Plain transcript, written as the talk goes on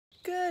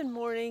Good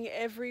morning,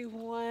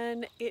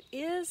 everyone. It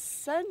is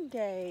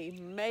Sunday,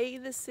 May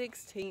the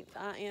 16th.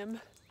 I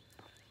am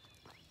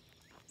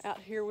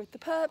out here with the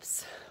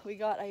pups. We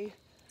got a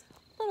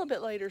little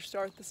bit later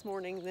start this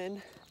morning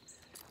than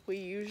we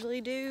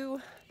usually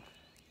do,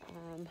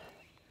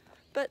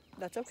 but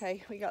that's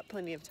okay. We got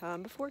plenty of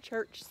time before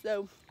church.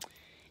 So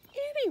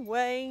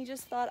anyway,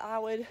 just thought I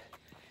would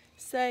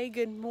say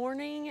good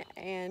morning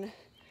and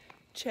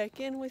check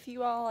in with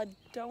you all. I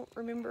don't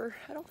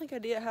think I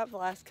did have the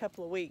last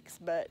couple of weeks,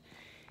 but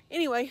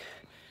anyway,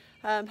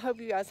 hope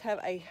you guys have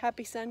a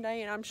happy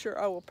Sunday, and I'm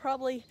sure I will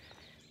probably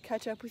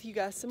catch up with you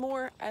guys some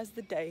more as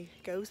the day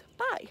goes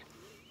by.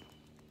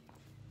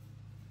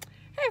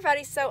 Hey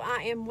everybody, so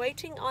I am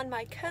waiting on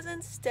my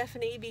cousin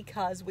Stephanie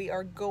because we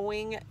are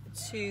going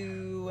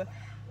to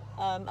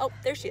oh,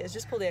 there she is,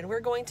 just pulled in.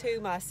 We're going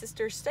to my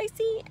sister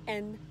Stacy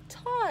and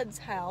Todd's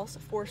house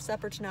for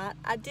supper tonight.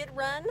 I did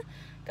run,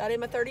 got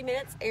in my 30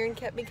 minutes. Aaron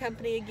kept me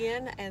company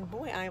again, and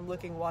boy, I am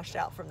looking washed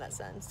out from that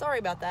sun. Sorry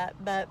about that,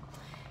 but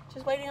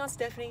just waiting on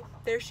Stephanie.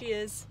 There she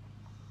is.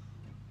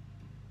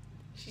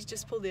 She's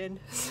just pulled in.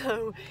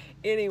 So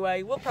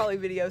anyway, we'll probably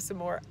video some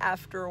more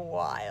after a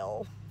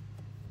while.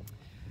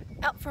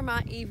 Out for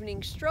my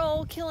evening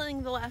stroll,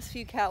 killing the last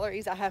few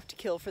calories I have to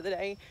kill for the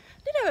day.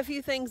 Did have a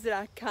few things that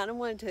I kind of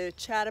wanted to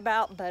chat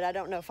about, but I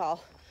don't know if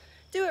I'll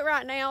do it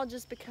right now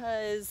just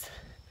because,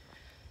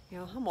 you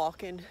know, I'm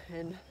walking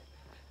and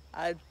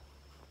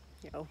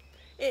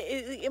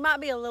it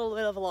might be a little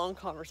bit of a long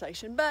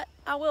conversation, but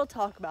I will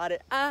talk about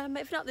it.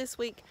 If not this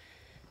week,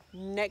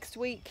 next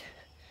week,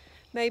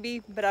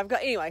 maybe. But I've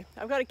got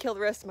to kill the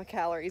rest of my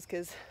calories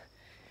because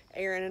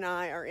Aaron and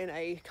I are in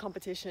a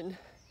competition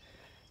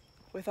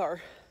with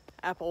our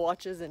Apple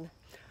Watches, and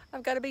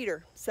I've got to beat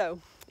her. So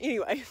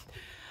anyway,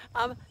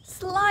 I'm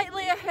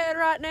slightly ahead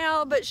right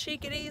now, but she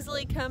could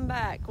easily come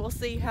back. We'll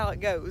see how it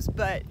goes.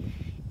 But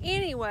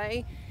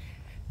anyway,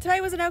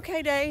 today was an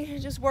okay day. I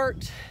just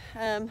worked,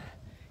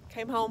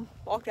 came home,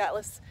 walked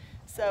Atlas.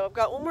 So I've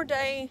got one more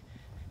day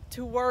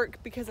to work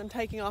because I'm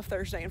taking off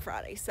Thursday and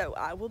Friday. So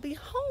I will be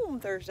home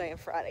Thursday and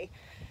Friday.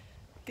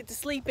 Get to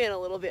sleep in a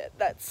little bit.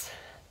 That's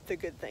the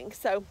good thing.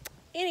 So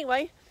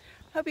anyway,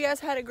 hope you guys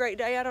had a great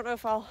day. I don't know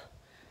if I'll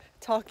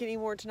talk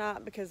anymore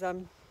tonight because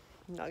I'm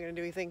not going to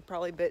do anything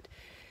probably, but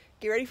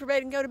get ready for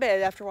bed and go to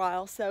bed after a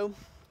while. So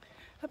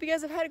hope you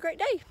guys have had a great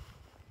day.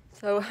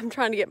 So I'm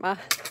trying to get my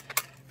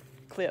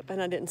clip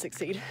and I didn't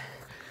succeed.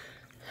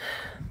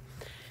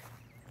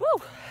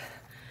 Woo!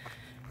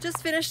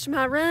 Just finished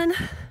my run,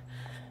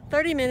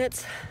 30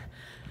 minutes,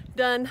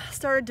 done.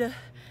 Started to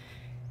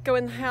go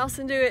in the house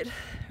and do it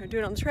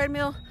on the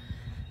treadmill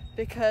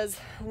because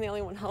I'm the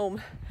only one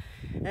home,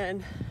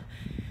 and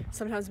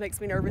sometimes makes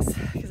me nervous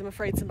because I'm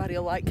afraid somebody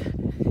will like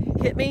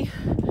hit me,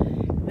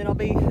 and then I'll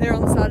be there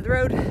on the side of the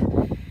road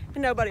and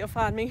nobody will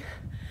find me.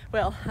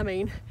 Well, I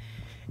mean,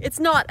 it's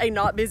not a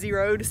not busy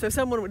road, so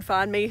someone would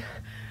find me.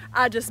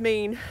 I just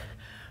mean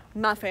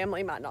my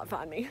family might not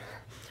find me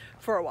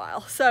for a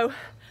while. So,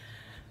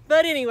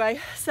 but anyway,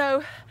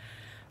 so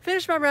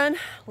finished my run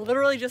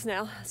literally just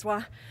now. That's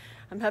why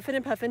I'm huffing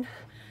and puffing,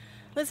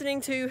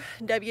 listening to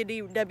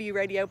WDW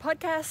radio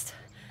podcast.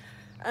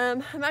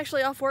 I'm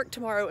actually off work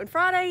tomorrow and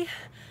Friday,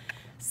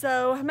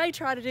 so I may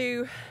try to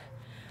do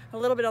a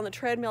little bit on the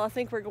treadmill. I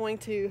think we're going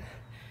to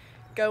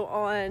go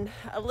on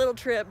a little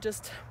trip,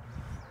 just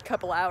a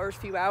couple hours,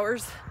 few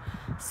hours.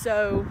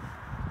 So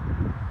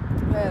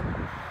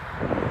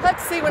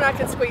let's see when I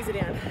can squeeze it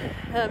in.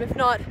 If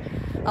not,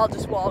 I'll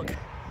just walk.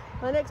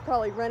 My next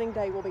probably running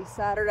day will be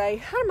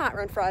Saturday. I might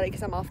run Friday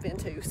because I'm off then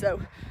too. So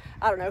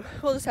I don't know.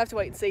 We'll just have to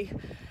wait and see.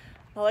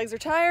 My legs are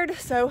tired,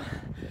 so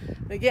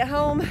I'm gonna get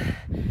home,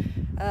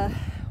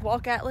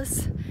 walk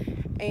Atlas,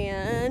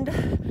 and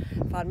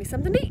find me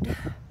something to eat.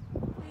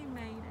 We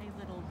made a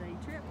little day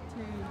trip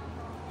to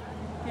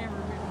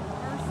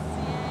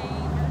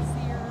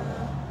Mercier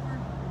Orchard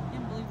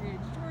in Blue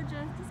Ridge,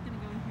 Georgia. Just gonna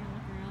go in here and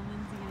look around,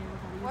 Lindsay and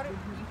everybody. What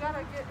you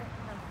gotta get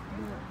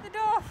the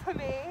door for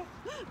me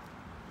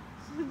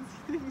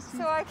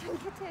so I can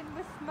get in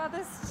with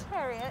Mother's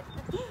chariot.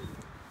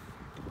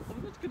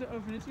 I'm not gonna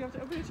open it. You have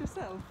to open it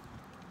yourself.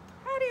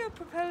 How do you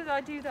propose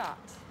I do that?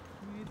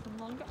 You need some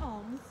longer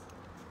arms.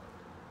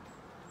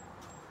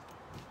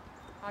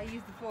 I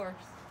used the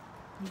force.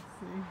 Let's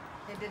see.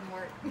 It didn't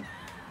work.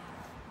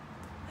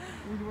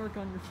 We'd work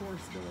on your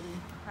force ability.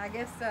 I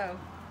guess so.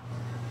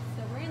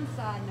 So we're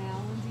inside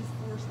now. Lindsay's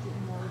force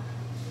didn't work.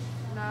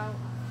 No.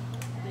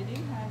 They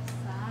do have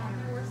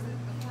cider. The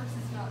force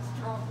is not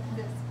strong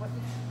this way.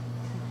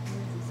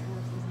 Lindsay's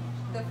force is not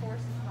strong. The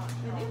force is not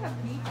strong. They do have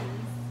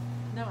peaches.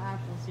 No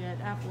apples yet.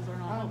 Apples are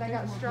not. Oh, they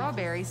got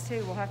strawberries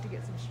too. We'll have to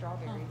get some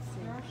strawberries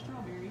too. There are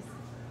strawberries.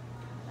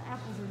 The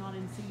apples are not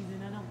in season.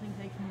 I don't think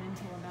they come in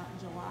until about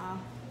July.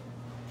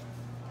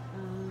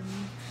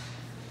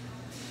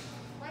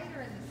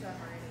 Later in the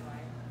summer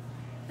anyway.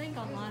 I think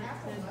online it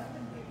said,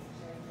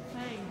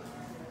 hey,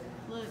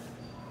 look.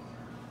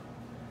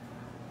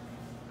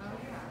 Oh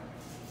yeah.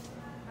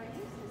 I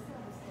used to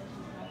sell the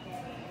slushies back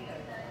in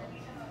the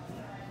day.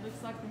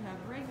 Looks like they have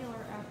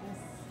regular apple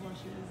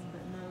slushes,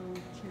 but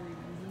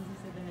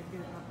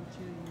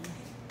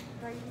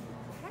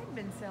they had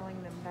been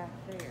selling them back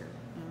there.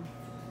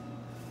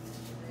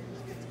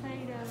 There's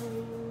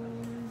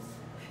potatoes.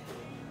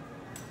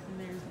 And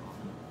there's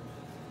mom.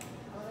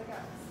 They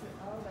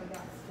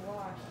got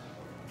squash.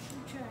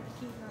 I'm trying to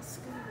keep my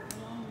scooter as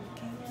long as I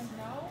can.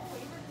 No, we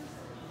were just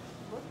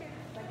looking.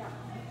 They got.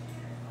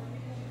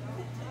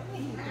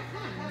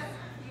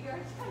 You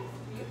guys taste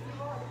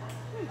beautiful.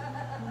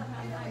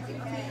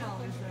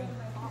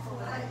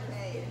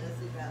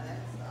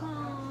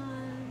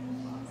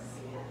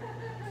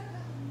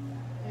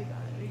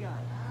 We got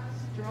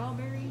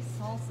strawberry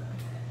salsa.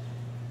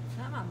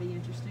 That might be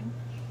interesting.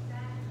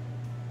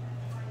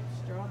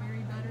 Strawberry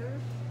butter.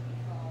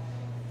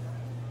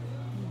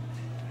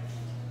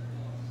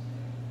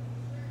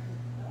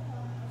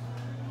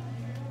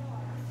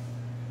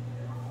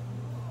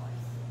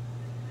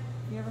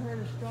 You ever heard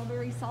of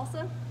strawberry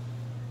salsa?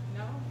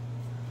 No.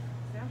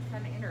 Sounds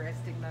kind of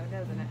interesting though,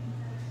 doesn't it?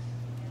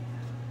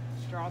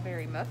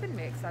 Strawberry muffin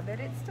mix. I bet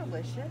it's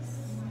delicious.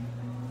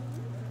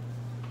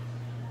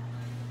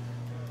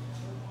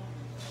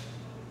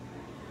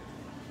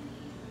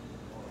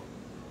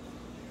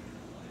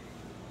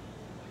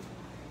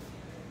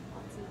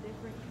 Lots of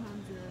different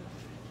kinds of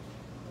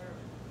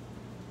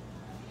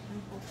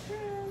maple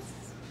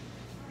crisps.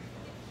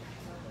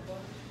 All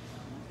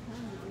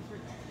kinds of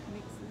different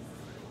mixes.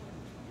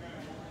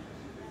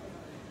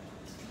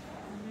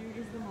 And there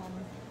is the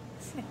mama.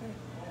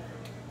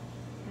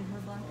 And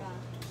her black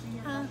eye. See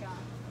her black eye.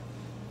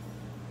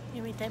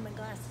 You want me to take my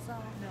glasses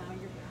off? No,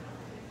 you're good.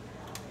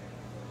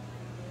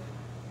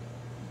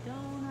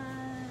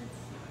 Donuts.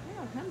 There's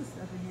all kinds of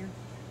stuff in here.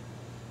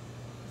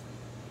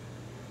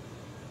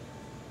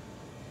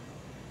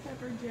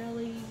 Pepper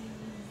jellies.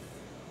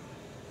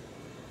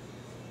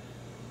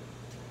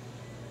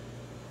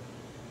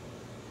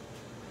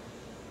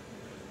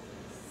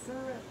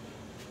 Syrup.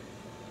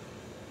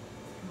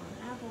 Come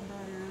on, apple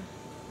butter.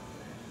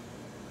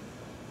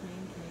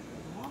 Pancake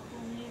and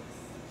waffle mix.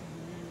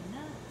 And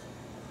nut.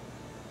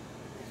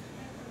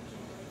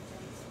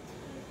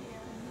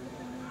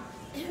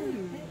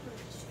 Ooh,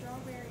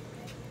 Strawberry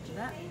pepper.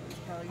 that is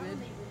probably good.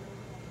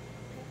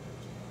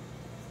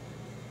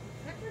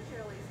 Pepper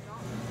jelly's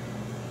not.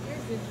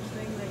 Here's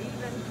interesting, they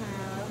even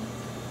have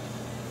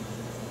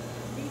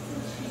meats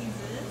and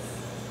cheeses,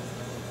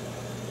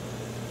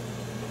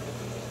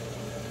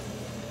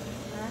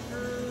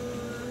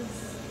 crackers,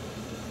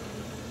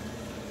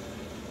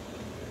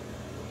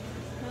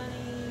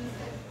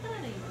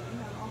 honey. We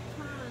have all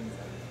kinds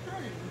of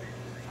honey.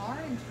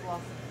 Orange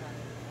blossom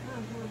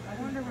honey. I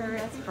wonder where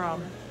it's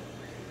from.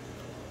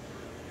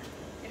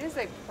 It is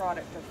a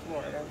product of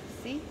Florida.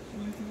 See?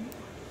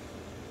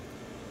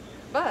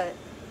 But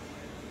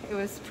it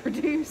was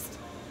produced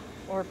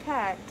or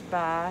packed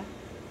by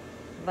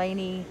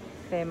Laney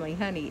Family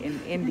Honey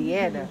in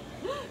Indiana.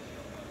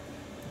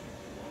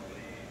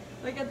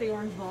 They got the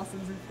orange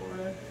blossoms in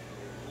Florida.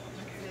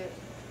 That's it.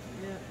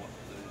 Yeah.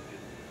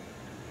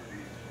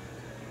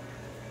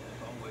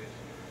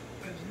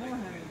 There's more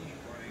honey.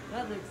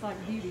 That looks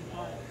like beauty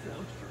products,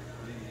 though.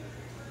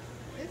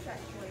 This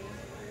actually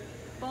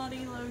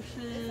Body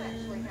lotion.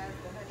 has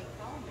the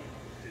honeycomb in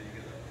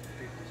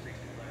it.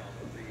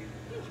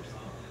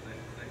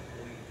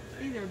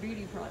 These are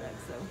beauty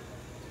products, though.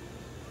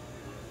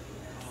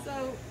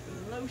 Soap,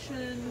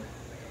 lotion.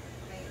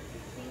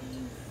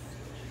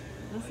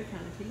 That's the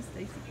kind of tea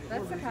Stacy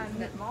That's the orders, kind isn't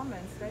that it? Mama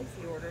and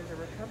Stacy orders, a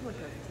Republic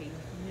of tea.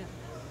 Yeah.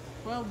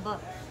 $12.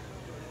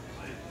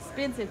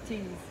 Expensive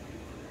teas.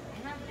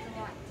 I have to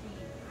like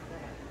tea for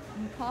that.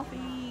 And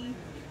coffee.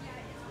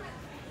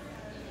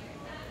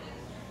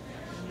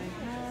 And they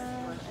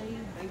have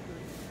a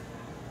bakery.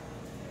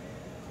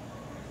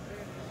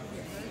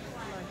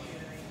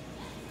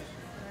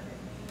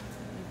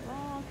 There's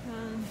all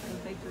kinds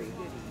of bakery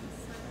goodies.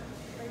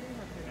 They do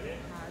have good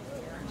pies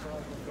here.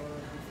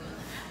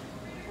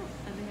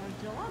 And they have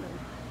gelato.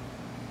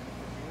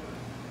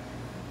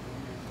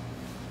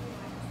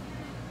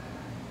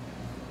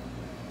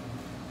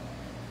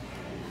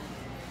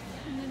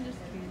 And then just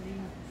candy.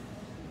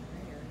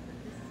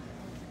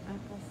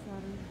 Apple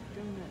cider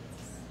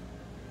donuts.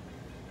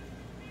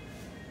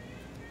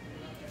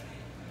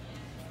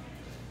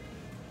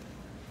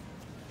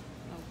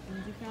 Oh,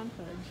 and you found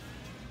fudge.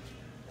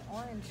 The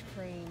orange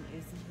cream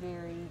is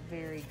very,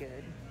 very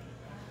good.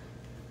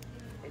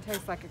 It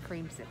tastes like a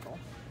creamsicle.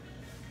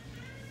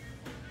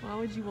 Why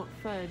would you want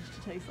fudge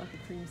to taste like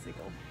a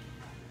creamsicle?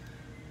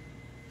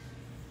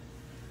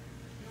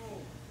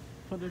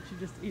 Why don't you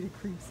just eat a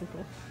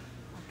creamsicle?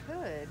 I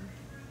could.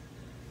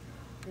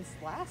 This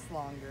lasts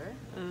longer.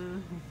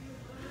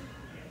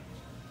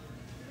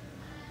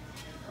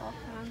 All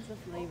kinds of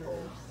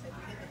flavors. Did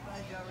you get the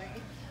fudge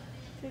already?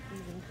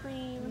 Cookies and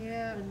cream,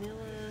 Yeah.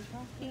 vanilla,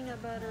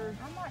 peanut butter,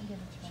 I might get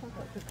a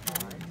chocolate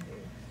pecan,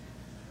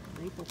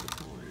 maple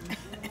pecan.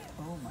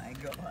 Oh my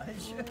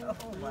gosh.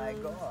 Oh my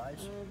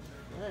gosh.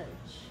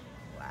 Fudge.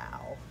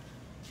 Wow.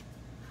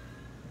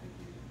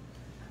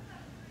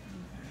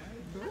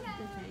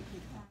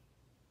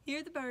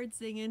 Hear the birds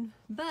singing,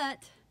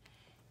 but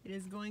it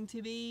is going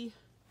to be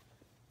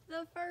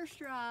the first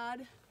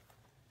ride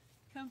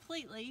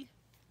completely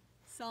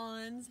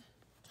sans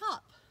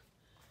top.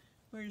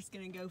 We're just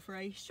gonna go for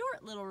a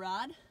short little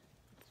ride.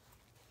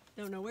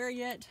 Don't know where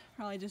yet,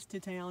 probably just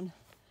to town.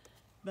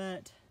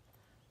 But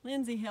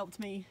Lindsay helped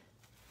me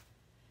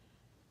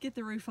get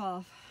the roof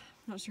off.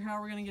 Not sure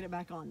how we're gonna get it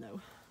back on though.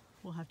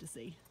 We'll have to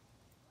see.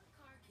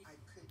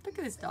 Look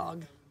at this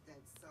dog.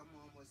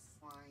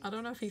 I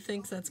don't know if he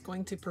thinks that's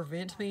going to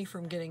prevent me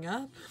from getting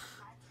up.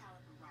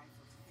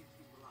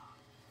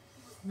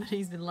 But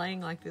he's been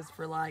laying like this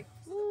for like,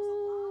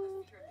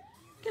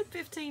 good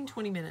 15,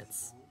 20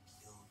 minutes.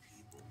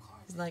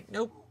 He's like,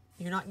 nope,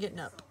 you're not getting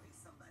up.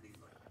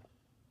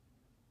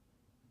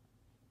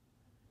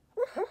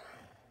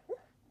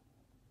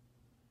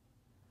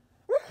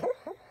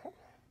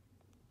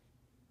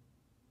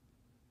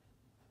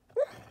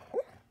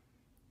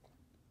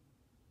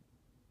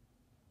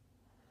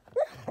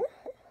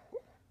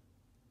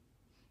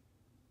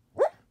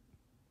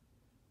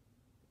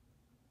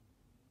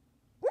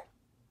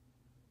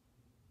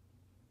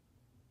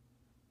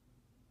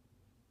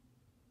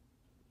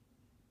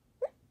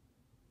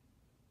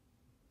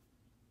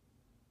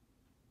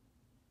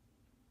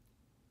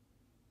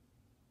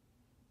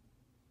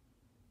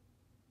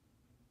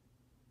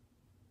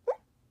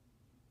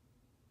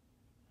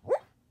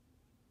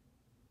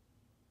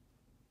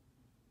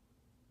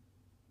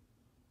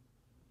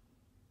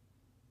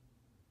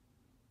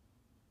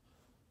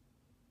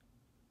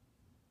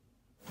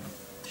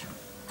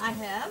 I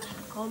have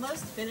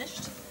almost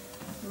finished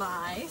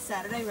my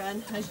Saturday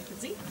run. As you can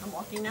see, I'm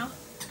walking now.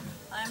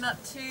 I'm up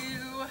to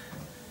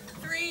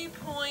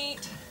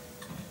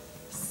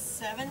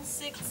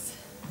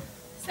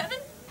 3.767,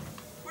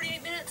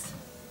 48 minutes.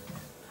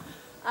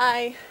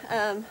 I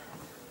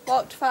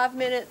walked 5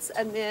 minutes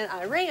and then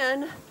I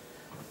ran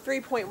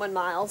 3.1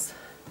 miles,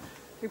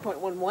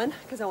 3.11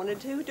 because I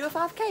wanted to do a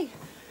 5K.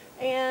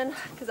 And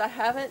because I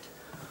haven't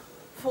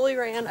fully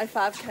ran a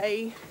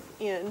 5K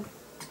in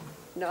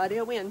no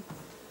idea when.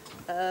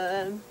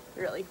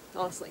 Really,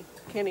 honestly,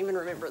 can't even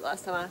remember the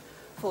last time I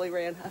fully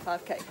ran a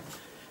 5K.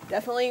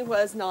 Definitely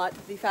was not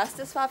the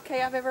fastest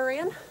 5K I've ever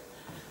ran,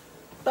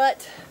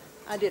 but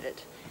I did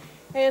it.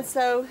 And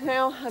so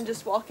now I'm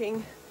just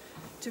walking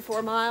to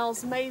 4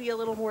 miles, maybe a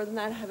little more than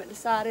that, I haven't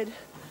decided,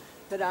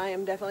 but I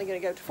am definitely going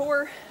to go to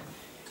 4.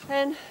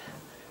 And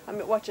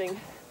I'm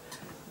watching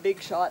Big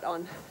Shot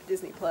on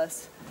Disney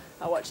Plus.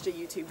 I watched a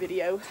YouTube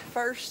video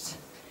first.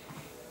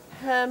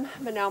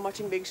 But now I'm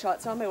watching Big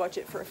Shot, so I may watch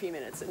it for a few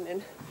minutes and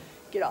then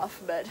get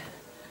off. But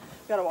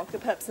I've got to walk the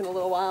pups in a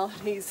little while.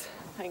 Hang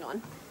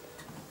on.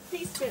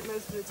 He spent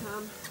most of the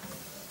time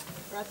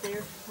right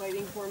there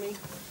waiting for me.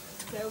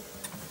 So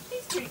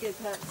he's pretty good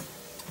pups.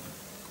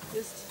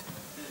 Just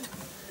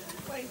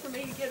waiting for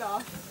me to get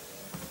off.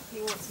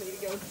 He wants me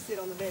to go sit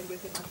on the bed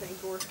with him, I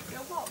think, or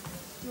go walk.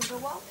 You want to go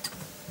walk?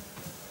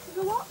 You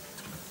go walk?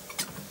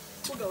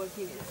 We'll go in a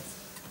few minutes.